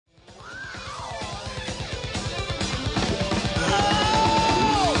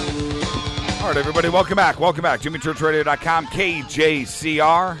right, everybody, welcome back. JimmyChurchRadio.com,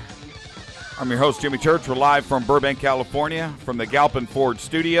 KJCR. I'm your host, Jimmy Church. We're live from Burbank, California, from the Galpin Ford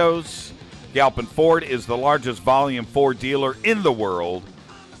Studios. Galpin Ford is the largest volume Ford dealer in the world.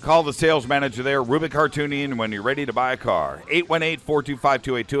 Call the sales manager there, Ruben Cartoonian, when you're ready to buy a car.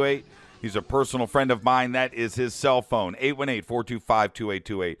 818-425-2828. He's a personal friend of mine. That is his cell phone,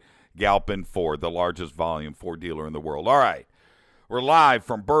 818-425-2828. Galpin Ford, the largest volume Ford dealer in the world. All right. We're live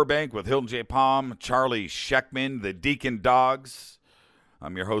from Burbank with Hilton J. Palm, Charlie Scheckman, the Deacon Dogs.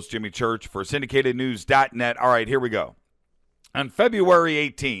 I'm your host, Jimmy Church, for syndicatednews.net. All right, here we go. On February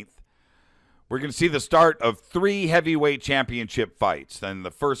 18th, we're going to see the start of 3 heavyweight championship fights. Then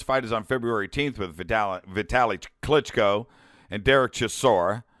the first fight is on February 18th with Vitaly Klitschko and Derek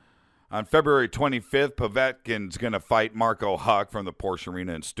Chisora. On February 25th, Povetkin's going to fight Marco Huck from the Porsche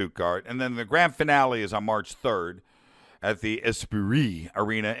Arena in Stuttgart. And then the grand finale is on March 3rd at the Esprit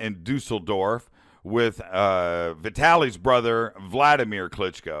Arena in Dusseldorf with Vitaly's brother, Vladimir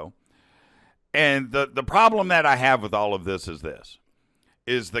Klitschko. And the problem that I have with all of this is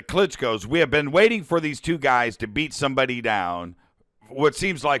the Klitschkos. We have been waiting for these two guys to beat somebody down what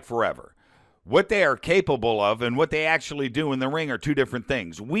seems like forever. What they are capable of and what they actually do in the ring are two different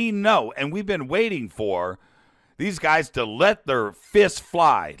things. We know, and we've been waiting for these guys to let their fists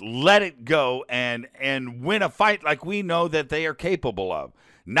fly, let it go, and win a fight like we know that they are capable of.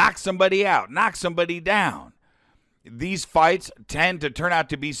 Knock somebody out, knock somebody down. These fights tend to turn out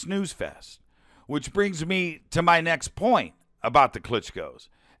to be snooze fest, which brings me to my next point about the Klitschkos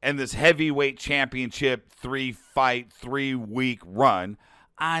and this heavyweight championship 3-fight, 3-week run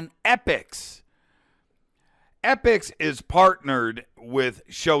on Epix. Epix is partnered with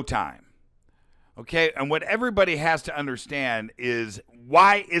Showtime. Okay, and what everybody has to understand is,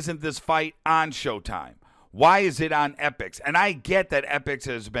 why isn't this fight on Showtime? Why is it on Epix? And I get that Epix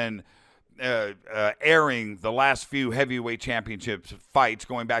has been airing the last few heavyweight championships fights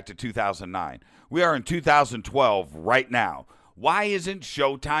going back to 2009. We are in 2012 right now. Why isn't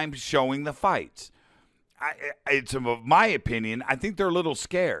Showtime showing the fights? It's my opinion, I think they're a little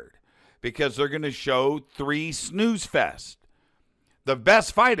scared because they're going to show 3 snooze fest. The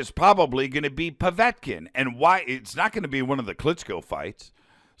best fight is probably going to be Povetkin, and why it's not going to be one of the Klitschko fights.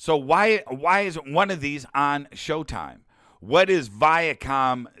 So why isn't one of these on Showtime? What is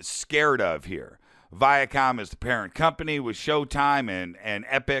Viacom scared of here? Viacom is the parent company with Showtime and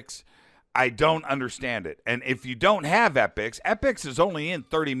Epix. I don't understand it. And if you don't have Epix, Epix is only in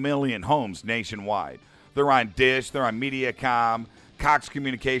 30 million homes nationwide. They're on Dish, they're on Mediacom, Cox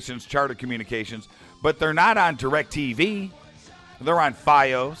Communications, Charter Communications, but they're not on DirecTV. They're on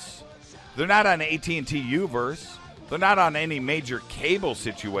Fios. They're not on AT&T Uverse. They're not on any major cable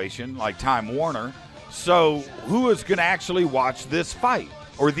situation like Time Warner. So who is going to actually watch this fight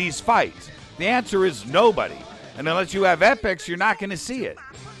or these fights? The answer is nobody. And unless you have Epix, you're not going to see it.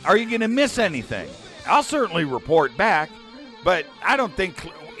 Are you going to miss anything? I'll certainly report back, but I don't think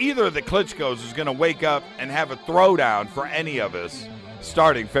either of the Klitschkos is going to wake up and have a throwdown for any of us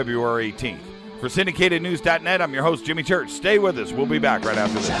starting February 18th. For syndicatednews.net, I'm your host, Jimmy Church. Stay with us. We'll be back right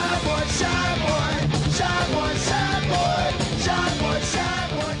after this.